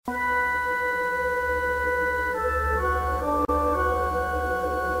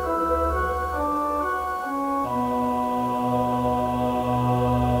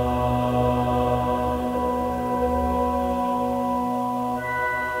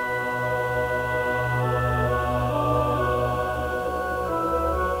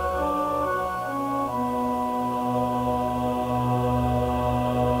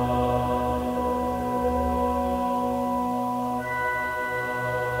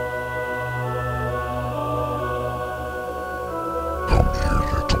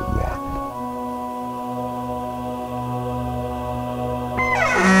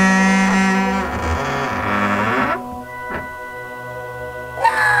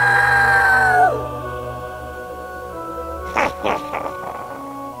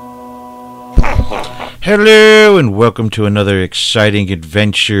Hello and welcome to another exciting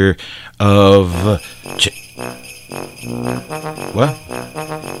adventure of... What?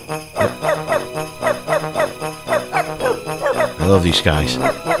 I love these guys.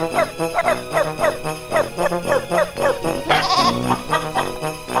 I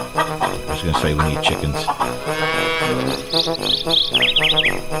was going to say we need chickens.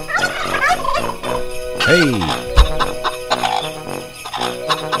 Hey!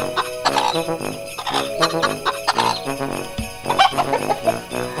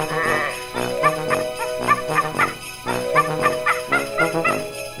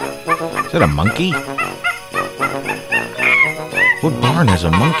 Is that a monkey? What barn has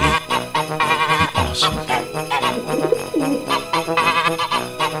a monkey? Awesome.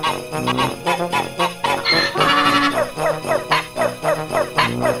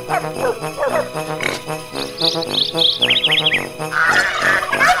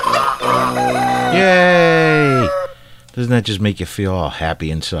 Yay! Doesn't that just make you feel all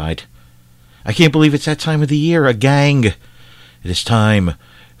happy inside? I can't believe it's that time of the year, a gang. It is time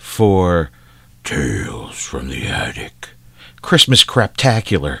for Tales from the Attic Christmas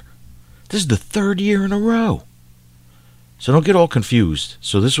Craptacular. This is the third year in a row. So don't get all confused.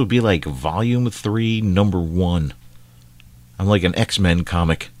 So this would be like Volume 3, Number 1. I'm like an X-Men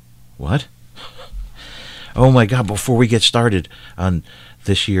comic. What? Oh my God, before we get started on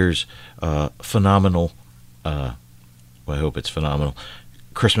this year's phenomenal, well, I hope it's phenomenal,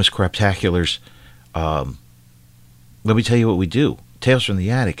 Christmas Craptaculars, let me tell you what we do. Tales from the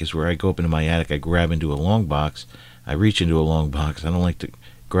Attic is where I go up into my attic, I grab into a long box, I reach into a long box, I don't like to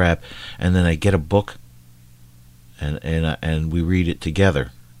grab, and then I get a book, and we read it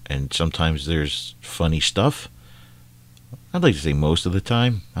together. And sometimes there's funny stuff. I'd like to say most of the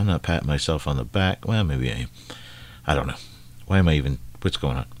time. I'm not patting myself on the back. Well, maybe I am. I don't know. Why am I even... What's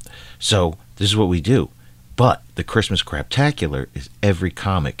going on? So, this is what we do. But the Christmas Craptacular is every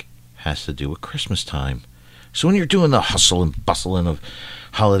comic has to do with Christmas time. So when you're doing the hustle and bustling of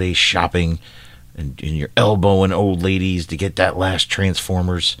holiday shopping and you're elbowing old ladies to get that last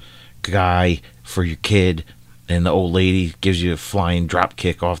Transformers guy for your kid, and the old lady gives you a flying drop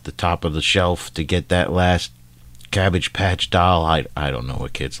kick off the top of the shelf to get that last Cabbage Patch doll. I don't know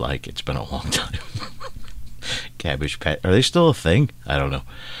what kids like. It's been a long time. Cabbage Patch. Are they still a thing? I don't know.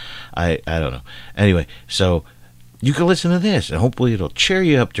 I don't know. Anyway, so you can listen to this, and hopefully it'll cheer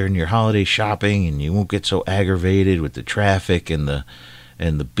you up during your holiday shopping, and you won't get so aggravated with the traffic and the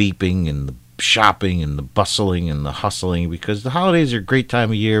beeping and the shopping and the bustling and the hustling, because the holidays are a great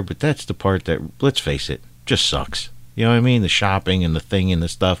time of year, but that's the part that, let's face it, just sucks. You know what I mean? The shopping and the thing and the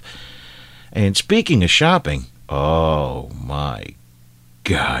stuff. And speaking of shopping, oh my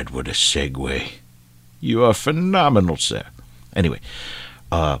God, what a segue. You are phenomenal, sir. Anyway,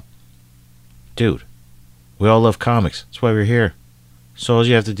 dude, we all love comics. That's why we're here. So all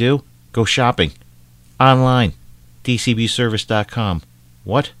you have to do, go shopping. Online. DCBService.com.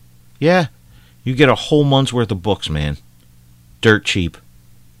 What? Yeah. You get a whole month's worth of books, man. Dirt cheap.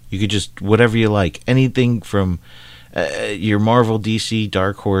 You could just, whatever you like. Anything from your Marvel, DC,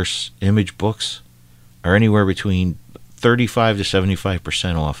 Dark Horse, Image books are anywhere between 35 to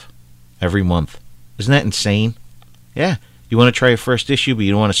 75% off every month. Isn't that insane? Yeah. You want to try a first issue, but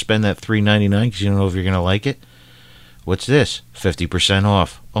you don't want to spend that $3.99 because you don't know if you're going to like it? What's this? 50%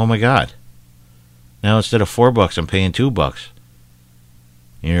 off. Oh my God. Now instead of $4, I'm paying $2.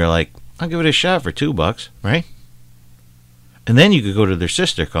 And you're like, I'll give it a shot for $2, right? And then you could go to their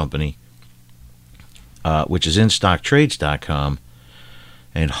sister company, which is InStockTrades.com,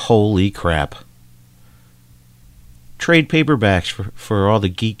 and holy crap. Trade paperbacks for all the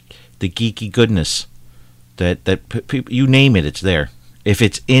geeky goodness. That you name it, it's there. If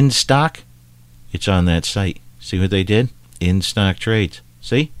it's in stock, it's on that site. See what they did? In stock trades.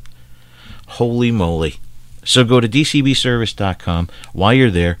 See? Holy moly. So go to DCBService.com. While you're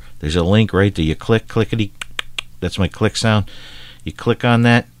there, there's a link right there. You clickety. That's my click sound. You click on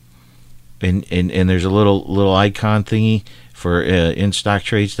that, and there's a little icon thingy for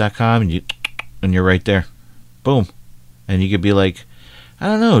InStockTrades.com, and you're right there. Boom. And you could be like, I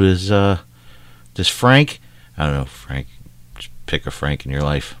don't know, does Frank, I don't know, Frank, just pick a Frank in your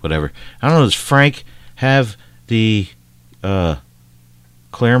life, whatever. I don't know, does Frank have the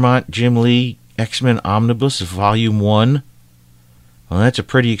Claremont Jim Lee X-Men Omnibus Volume 1? Well, that's a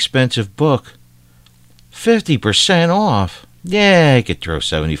pretty expensive book. 50% off. Yeah, I could throw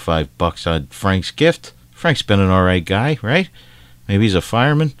 $75 on Frank's gift. Frank's been an alright guy, right? Maybe he's a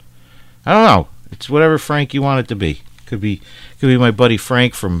fireman. I don't know. It's whatever Frank you want it to be. Could be my buddy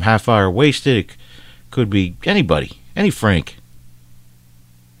Frank from Half Hour Wasted. It could be anybody. Any Frank.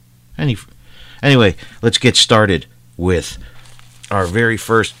 Anyway, let's get started with our very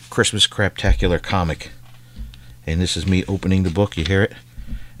first Christmas Craptacular comic. And this is me opening the book, you hear it?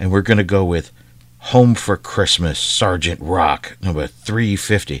 And we're going to go with Home for Christmas, Sergeant Rock, number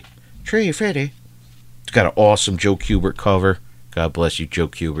 350. 350. It's got an awesome Joe Kubert cover. God bless you, Joe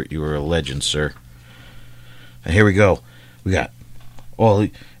Kubert. You were a legend, sir. And here we go. We got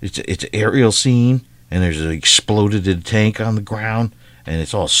it's an aerial scene, and there's an exploded tank on the ground, and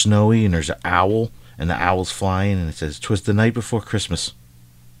it's all snowy, and there's an owl, and the owl's flying, and it says, "'Twas the night before Christmas,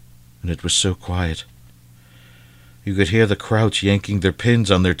 and it was so quiet. You could hear the Krauts yanking their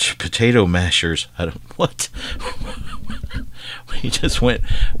pins on their potato mashers." What? We just went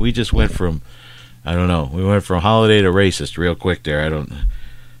from, I don't know. We went from holiday to racist real quick there. I don't.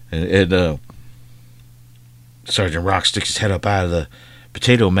 And Sergeant Rock sticks his head up out of the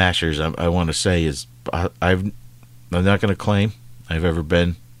potato mashers. I want to say is I'm not going to claim I've ever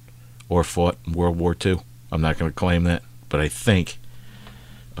been or fought in World War II. I'm not going to claim that, but I think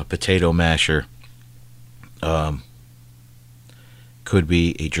a potato masher could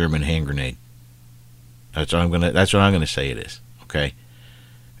be a German hand grenade. That's what I'm gonna say it is. Okay.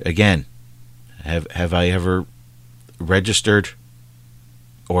 Again, have I ever registered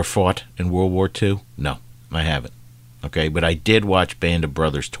or fought in World War II? No, I haven't. Okay, but I did watch Band of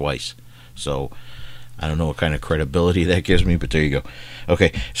Brothers twice, so I don't know what kind of credibility that gives me, but there you go.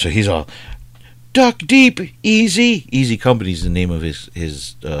 Okay, so he's all duck deep, easy. Easy Company's the name of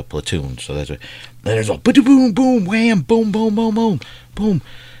his platoon, so that's it. And there's all boom, boom, wham, boom, boom, boom, boom, boom,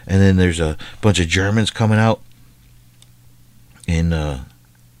 and then there's a bunch of Germans coming out, and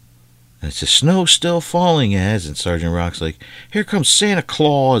it's the snow still falling and Sergeant Rock's like, "Here comes Santa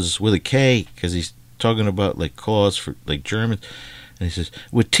Claus with a K," because he's talking about like claws for like Germans. And he says,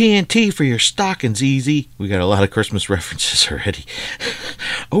 "With TNT for your stockings, easy." We got a lot of Christmas references already.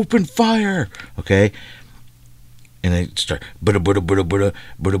 "Open fire." Okay. And they start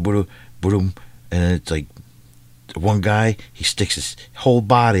and it's like one guy, he sticks his whole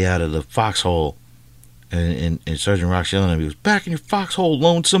body out of the foxhole, and Sergeant Rock's yelling at him. He goes, "Back in your foxhole,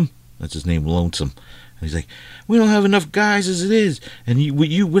 Lonesome." That's his name, Lonesome. And he's like, "We don't have enough guys as it is, and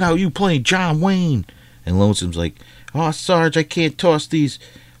you without you playing John Wayne." And Lonesome's like, "Oh, Sarge, I can't toss these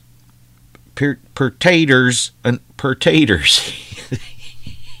pertaters and pertaters."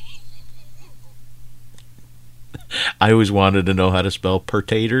 I always wanted to know how to spell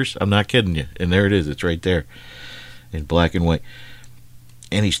pertaters. I'm not kidding you. And there it is. It's right there in black and white.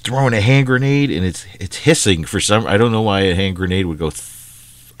 And he's throwing a hand grenade, and it's hissing for some. I don't know why a hand grenade would go.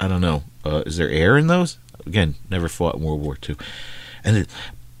 I don't know. Is there air in those? Again, never fought in World War II. And then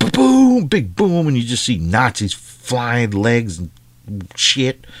boom, big boom, and you just see Nazis flying, legs and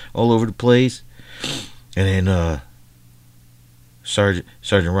shit all over the place. And then Sergeant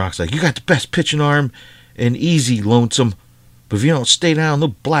Rock's like, "You got the best pitching arm and easy, Lonesome, but if you don't stay down, they'll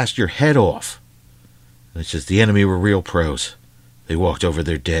blast your head off." And it's just the enemy were real pros. They walked over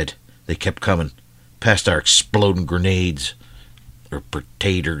their dead. They kept coming past our exploding grenades or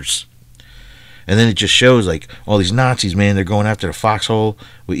potatoes. And then it just shows like all these Nazis, man, they're going after the foxhole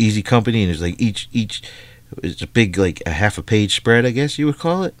with Easy Company, and there's like each it's a big like a half a page spread, I guess you would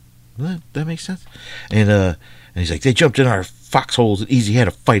call it. That makes sense. And he's like, "They jumped in our foxholes, and Easy had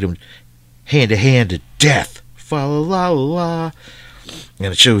to fight them hand to hand to death." Fa la la la.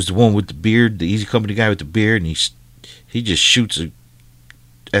 And it shows the one with the beard, the Easy Company guy with the beard, and he just shoots a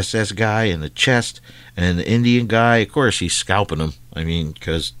SS guy in the chest, and the Indian guy, of course, he's scalping him. I mean,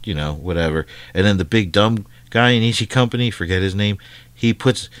 because, whatever. And then the big dumb guy in Easy Company, forget his name, he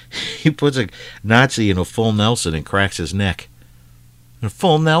puts a Nazi in a full Nelson and cracks his neck. In a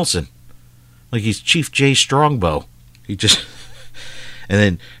full Nelson. Like he's Chief J. Strongbow. He just... And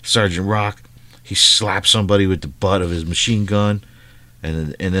then Sergeant Rock, he slaps somebody with the butt of his machine gun.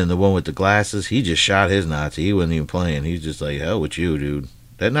 And then the one with the glasses, he just shot his Nazi. He wasn't even playing. He's just like, "Hell with you, dude."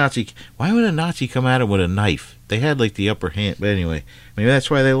 That Nazi... Why would a Nazi come at him with a knife? They had like the upper hand. But anyway, maybe that's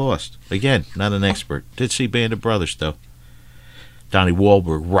why they lost. Again, not an expert. Did see Band of Brothers, though. Donnie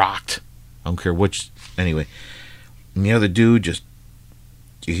Wahlberg rocked. I don't care which... Anyway. And the other dude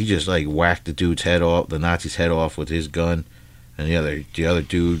he just like whacked the dude's head off, the Nazi's head off with his gun. And the other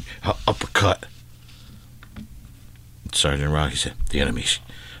dude, uppercut. Sergeant Rocky said, the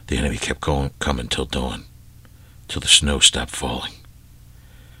enemy kept coming till dawn, till the snow stopped falling,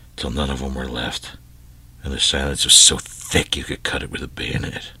 till none of them were left, and the silence was so thick you could cut it with a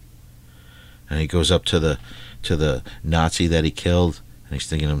bayonet. And he goes up to the Nazi that he killed, and he's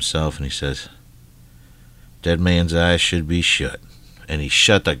thinking to himself, and he says, "Dead man's eyes should be shut." And he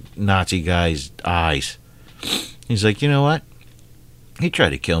shut the Nazi guy's eyes. He's like, "You know what? He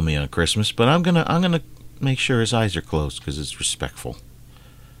tried to kill me on Christmas, but I'm gonna make sure his eyes are closed because it's respectful.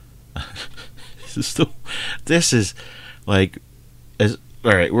 This is like, as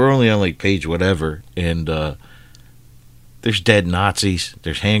all right. We're only on like page whatever, and there's dead Nazis.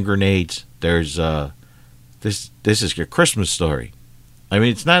 There's hand grenades. There's this is your Christmas story. I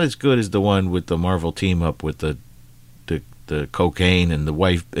mean, it's not as good as the one with the Marvel team up with the cocaine and the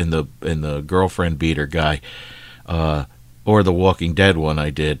wife and the girlfriend beater guy, or the Walking Dead one I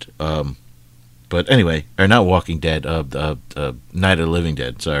did. But anyway, or not Walking Dead, Night of the Living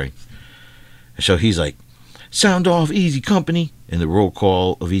Dead. Sorry. So he's like, sound off, Easy Company, and the roll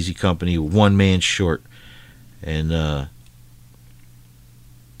call of Easy Company, one man short, and one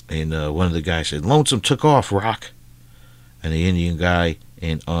of the guys said, Lonesome took off, Rock, and the Indian guy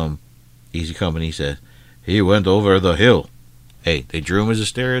in Easy Company said, he went over the hill. Hey, they drew him as a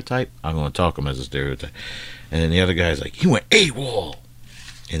stereotype. I'm going to talk him as a stereotype. And then the other guy's like, he went AWOL.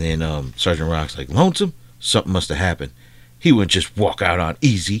 And then Sergeant Rock's like, Lonesome, something must have happened. He wouldn't just walk out on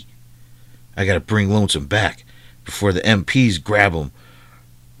Easy. I got to bring Lonesome back before the MPs grab him,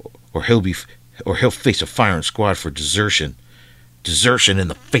 or he'll face a firing squad for desertion. Desertion in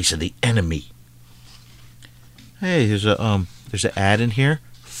the face of the enemy. Hey, there's an ad in here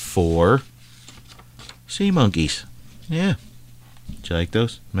for sea monkeys. Yeah. Did you like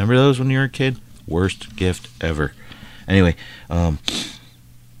those? Remember those when you were a kid? Worst gift ever. Anyway, so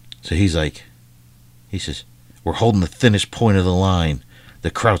he says, we're holding the thinnest point of the line.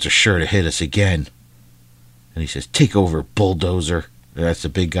 The Krauts are sure to hit us again. And he says, take over, bulldozer. That's the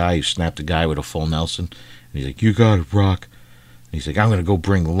big guy who snapped the guy with a full Nelson. And he's like, you got it, Rock. And he's like, I'm going to go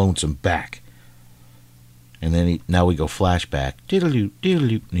bring Lonesome back. And then now we go flashback. Diddle-doo,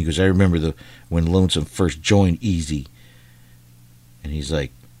 diddle-doo. And he goes, I remember when Lonesome first joined Easy. And he's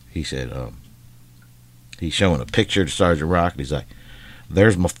showing a picture to Sergeant Rock. And he's like,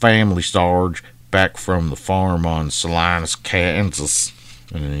 there's my family, Sarge, back from the farm on Salinas, Kansas.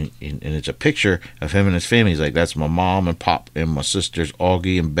 And it's a picture of him and his family. He's like, that's my mom and pop and my sisters,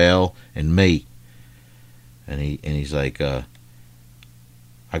 Augie and Belle and me. And he's like,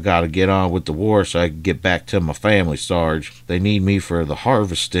 I got to get on with the war so I can get back to my family, Sarge. They need me for the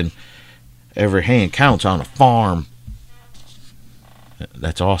harvesting. Every hand counts on a farm.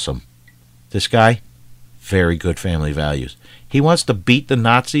 That's awesome. This guy, very good family values. He wants to beat the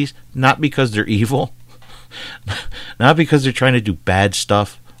Nazis, not because they're evil, not because they're trying to do bad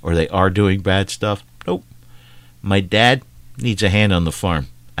stuff, or they are doing bad stuff. Nope. My dad needs a hand on the farm.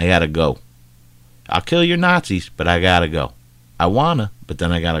 I gotta go. I'll kill your Nazis, but I gotta go. I wanna, but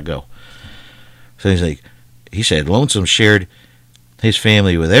then I gotta go. So he's like, he said Lonesome shared his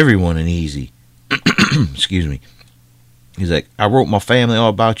family with everyone in Easy. Excuse me. He's like, I wrote my family all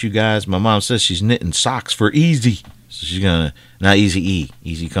about you guys. My mom says she's knitting socks for Easy. So she's gonna, not Easy E,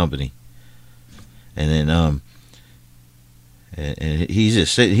 Easy Company. And then and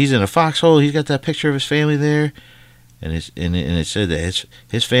he's in a foxhole. He's got that picture of his family there, and it said that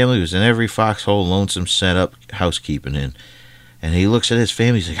his family was in every foxhole Lonesome set up housekeeping in. And he looks at his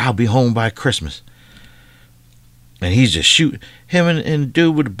family. He's like, I'll be home by Christmas. And he's just shooting. Him and the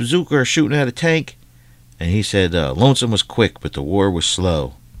dude with a bazooka are shooting at a tank. And he said Lonesome was quick, but the war was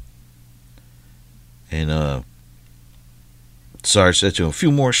slow. And Sarge said to him, a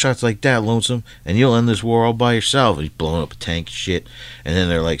few more shots like that, Lonesome, and you'll end this war all by yourself. And he's blowing up a tank and shit. And then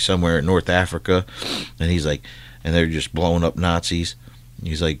they're like somewhere in North Africa. And he's like, and they're just blowing up Nazis. And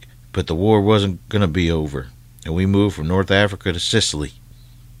he's like, but the war wasn't going to be over. And we moved from North Africa to Sicily.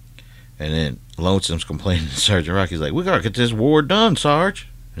 And then Lonesome's complaining to Sergeant Rock. He's like, we got to get this war done, Sarge.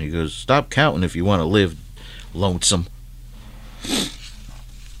 And he goes, stop counting if you want to live, Lonesome.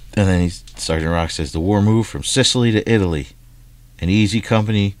 And then Sergeant Rock says, the war moved from Sicily to Italy. And Easy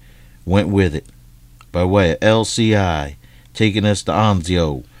Company went with it by way of LCI, taking us to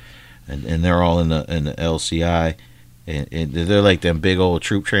Anzio. And they're all in the LCI. And they're like them big old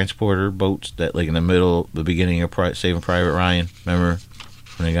troop transporter boats that, like, in the beginning of Saving Private Ryan. Remember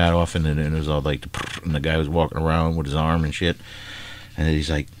when they got off and it was all like, and the guy was walking around with his arm and shit. And he's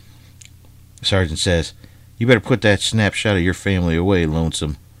like, Sergeant says, you better put that snapshot of your family away,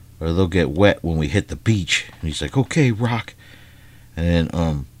 Lonesome, or they'll get wet when we hit the beach. And he's like, okay, Rock. And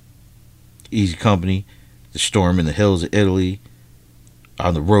then Easy Company, the storm in the hills of Italy,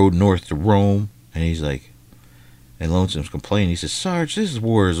 on the road north to Rome. And he's like, and Lonesome's complaining. He says, Sarge, this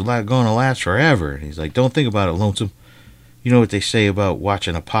war is going to last forever. And he's like, don't think about it, Lonesome. You know what they say about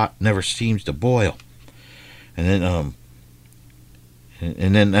watching a pot never seems to boil. And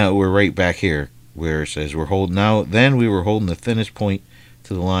then now we're right back here where it says we were holding the thinnest point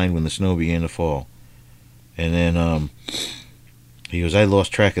to the line when the snow began to fall. And then He goes, I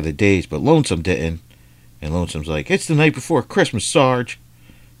lost track of the days, but Lonesome didn't. And Lonesome's like, it's the night before Christmas, Sarge.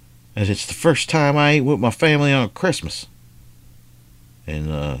 And it's the first time I ain't with my family on Christmas.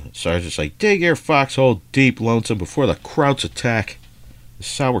 And Sarge is like, dig your foxhole deep, Lonesome, before the krauts attack. The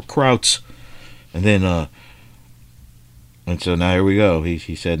sauerkrauts. And then, and so now here we go.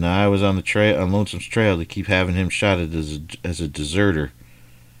 He said, now I was on the trail, on Lonesome's trail to keep having him shot at as a deserter.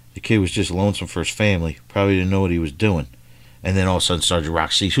 The kid was just lonesome for his family. Probably didn't know what he was doing. And then all of a sudden, Sergeant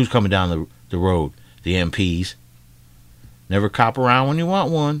Rock sees who's coming down the road. The MPs. Never cop around when you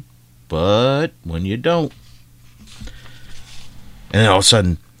want one, but when you don't. And then all of a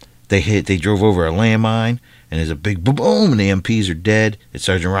sudden, they drove over a landmine, and there's a big boom, and the MPs are dead. And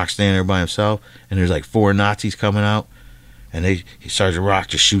Sergeant Rock standing there by himself, and there's like 4 Nazis coming out, and Sergeant Rock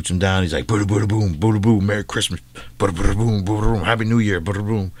just shoots them down. He's like, bada bada boom, bada boom, Merry Christmas, bada bada boom, bada boom, Happy New Year, bada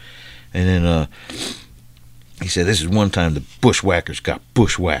boom. And then he said, this is one time the bushwhackers got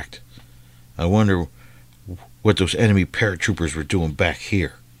bushwhacked. I wonder what those enemy paratroopers were doing back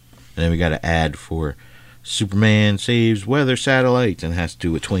here. And then we got an ad for Superman saves weather satellites, and it has to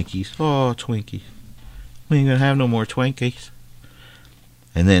do with Twinkies. Oh, Twinkies. We ain't gonna have no more Twinkies.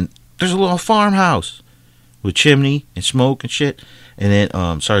 And then there's a little farmhouse with chimney and smoke and shit. And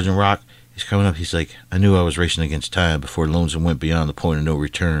then Sergeant Rock is coming up. He's like, I knew I was racing against time before Lonesome went beyond the point of no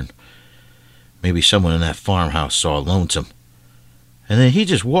return. Maybe someone in that farmhouse saw Lonesome. And then he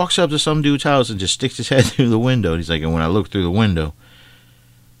just walks up to some dude's house and just sticks his head through the window. And he's like, and when I look through the window,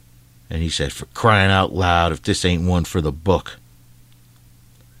 and he said, for crying out loud, if this ain't one for the book.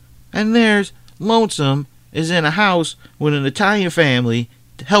 And there's Lonesome is in a house with an Italian family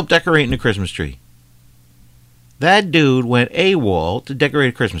to help decorating the Christmas tree. That dude went AWOL to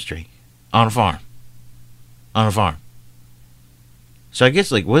decorate a Christmas tree on a farm. On a farm. So I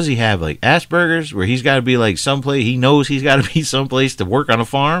guess, like, what does he have, like, Asperger's, where he's got to be, like, someplace, he knows he's got to be someplace to work on a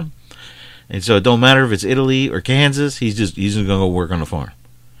farm, and so it don't matter if it's Italy or Kansas, he's just going to go work on a farm.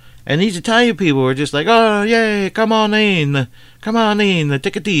 And these Italian people are just like, oh, yay, come on in,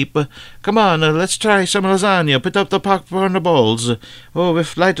 take a deep, come on, let's try some lasagna, put up the popcorn on the bowls, oh, we'll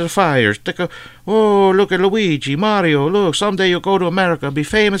light the fires, oh, look at Luigi, Mario, look, someday you'll go to America and be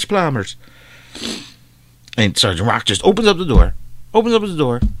famous plumbers. And Sergeant Rock just opens up his door,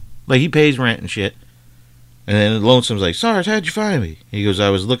 like he pays rent and shit. And then Lonesome's like, Sarge, how'd you find me? He goes, I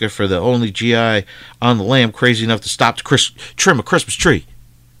was looking for the only GI on the lam crazy enough to stop to trim a Christmas tree.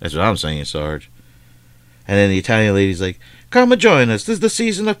 That's what I'm saying, Sarge. And then the Italian lady's like, come and join us. This is the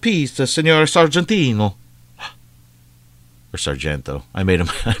season of peace, Signor Sargentino. Or Sargento. I made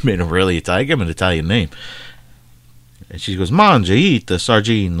him really Italian. I gave him an Italian name. And she goes, mangia, eat,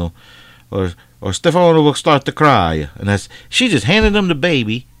 Sargino. Or Stefano will start to cry. And she just handed him the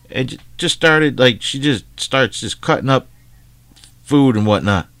baby and just started, like, she just starts just cutting up food and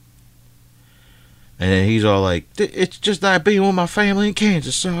whatnot. And then he's all like, it's just not being with my family in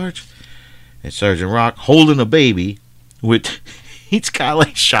Kansas, Sarge. And Sergeant Rock holding a baby he's got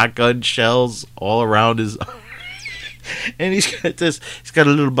like shotgun shells all around his and he's got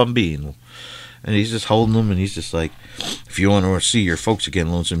a little bambino. And he's just holding them, and he's just like, if you want to see your folks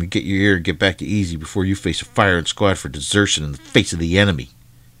again, Lonesome, you get your ear and get back to easy before you face a firing squad for desertion in the face of the enemy.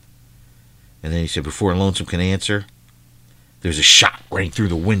 And then he said, before Lonesome can answer, there's a shot rang through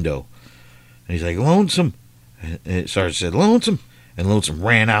the window. And he's like, Lonesome. And Sarge said, Lonesome. And Lonesome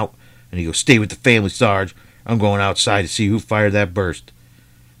ran out, and he goes, stay with the family, Sarge. I'm going outside to see who fired that burst.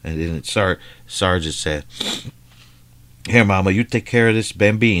 And then Sarge just said, here, Mama, you take care of this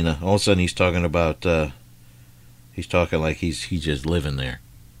bambina. All of a sudden, he's talking about, he's talking like he's just living there.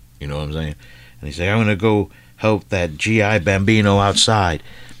 You know what I'm saying? And he's like, I'm going to go help that GI bambino outside.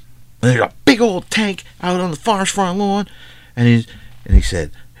 And there's a big old tank out on the farm's front lawn. And he said,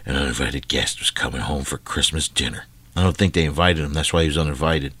 an uninvited guest was coming home for Christmas dinner. I don't think they invited him. That's why he was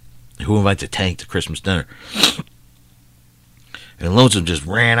uninvited. Who invites a tank to Christmas dinner? And Lonesome just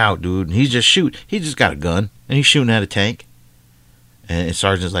ran out, dude. And he's just shooting. He just got a gun. And he's shooting at a tank. And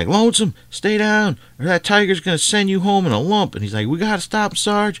Sergeant's like, Lonesome, stay down, or that tiger's going to send you home in a lump. And he's like, we got to stop him,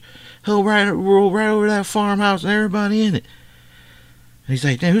 Sarge. He'll roll right over that farmhouse and everybody in it. And he's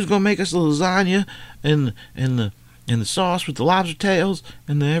like, now who's going to make us the lasagna and the sauce with the lobster tails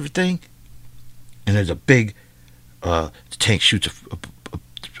and the everything? And there's a big, the tank shoots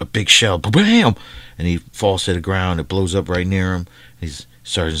a big shell, bam! And he falls to the ground. It blows up right near him.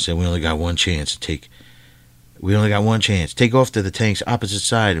 Sergeant said, we only got one chance. Take off to the tank's opposite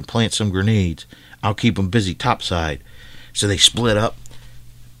side and plant some grenades. I'll keep them busy topside. So they split up.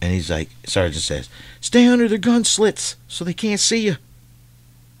 And he's like, Sergeant says, stay under their gun slits so they can't see you.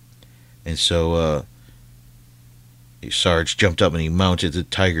 And so Sarge jumped up and he mounted the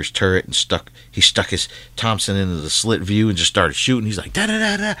Tiger's turret and he stuck his Thompson into the slit view and just started shooting. He's like, da da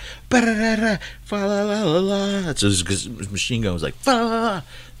da da, ba da da da, fa la la la la. So his machine gun was like, fa la la,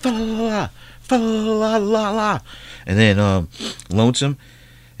 fa la la, fa la la la. And then Lonesome,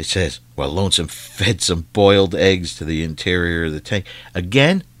 it says, well, Lonesome fed some boiled eggs to the interior of the tank.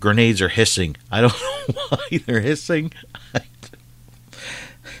 Again, grenades are hissing. I don't know why they're hissing.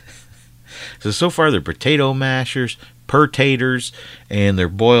 So far, they're potato mashers, pertators, and they're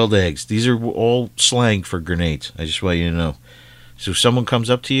boiled eggs. These are all slang for grenades. I just want you to know. So if someone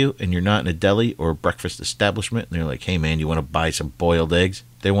comes up to you and you're not in a deli or a breakfast establishment and they're like, hey, man, you want to buy some boiled eggs?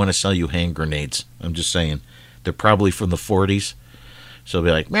 They want to sell you hand grenades. I'm just saying. They're probably from the 40s. So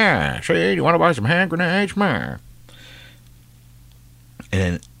they'll be like, yeah, see, you want to buy some hand grenades? Man.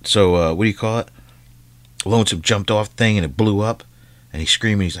 And so, what do you call it? Lonesome jumped off thing and it blew up. And he's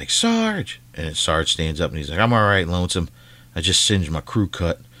screaming. He's like, Sarge. And Sarge stands up and he's like, I'm all right, Lonesome. I just singed my crew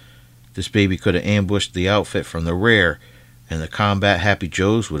cut. This baby could have ambushed the outfit from the rear, and the combat Happy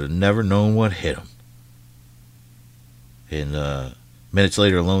Joes would have never known what hit them. And minutes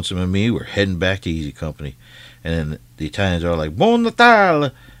later, Lonesome and me were heading back to Easy Company. And then the Italians are like, Buon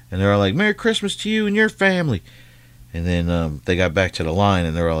Natale. And they're all like, Merry Christmas to you and your family. And then they got back to the line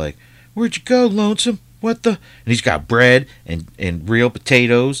and they're all like, where'd you go, Lonesome? What the? And he's got bread and real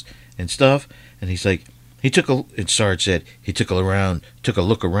potatoes and stuff. And he's like, and Sarge said, he took a look around. He took a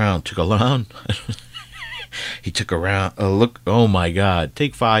look, oh my God,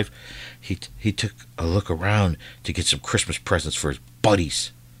 take 5. He took a look around to get some Christmas presents for his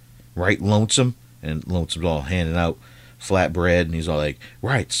buddies. Right, Lonesome? And Lonesome's all handing out flatbread, and he's all like,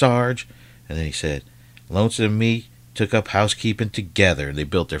 right, Sarge. And then he said, Lonesome and me took up housekeeping together, and they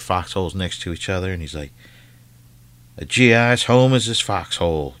built their foxholes next to each other, and he's like, a GI's home is his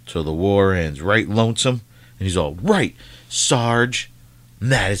foxhole till the war ends, right, Lonesome? And he's all, right, Sarge.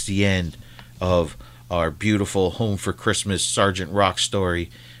 And that is the end of our beautiful Home for Christmas Sergeant Rock story.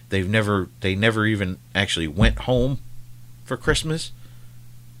 They never even actually went home for Christmas.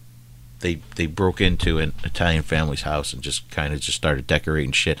 They broke into an Italian family's house and just started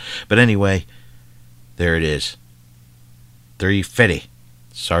decorating shit. But anyway, there it is. 350,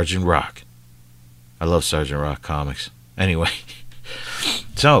 Sergeant Rock. I love Sergeant Rock comics. Anyway,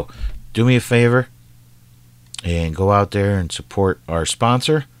 so do me a favor and go out there and support our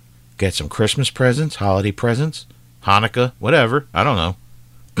sponsor. Get some Christmas presents, holiday presents, Hanukkah, whatever. I don't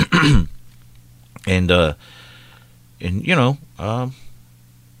know. and you know,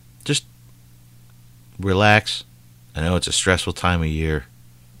 just relax. I know it's a stressful time of year.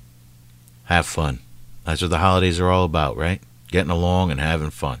 Have fun. That's what the holidays are all about, right? Getting along and having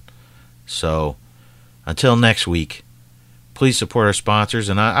fun. So, until next week, please support our sponsors,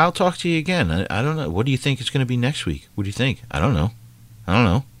 and I'll talk to you again. I don't know. What do you think it's going to be next week? What do you think? I don't know.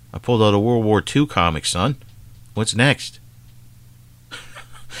 I pulled out a World War II comic, son. What's next?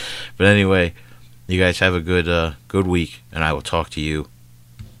 But anyway, you guys have a good week, and I will talk to you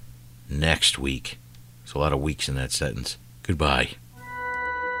next week. There's a lot of weeks in that sentence. Goodbye.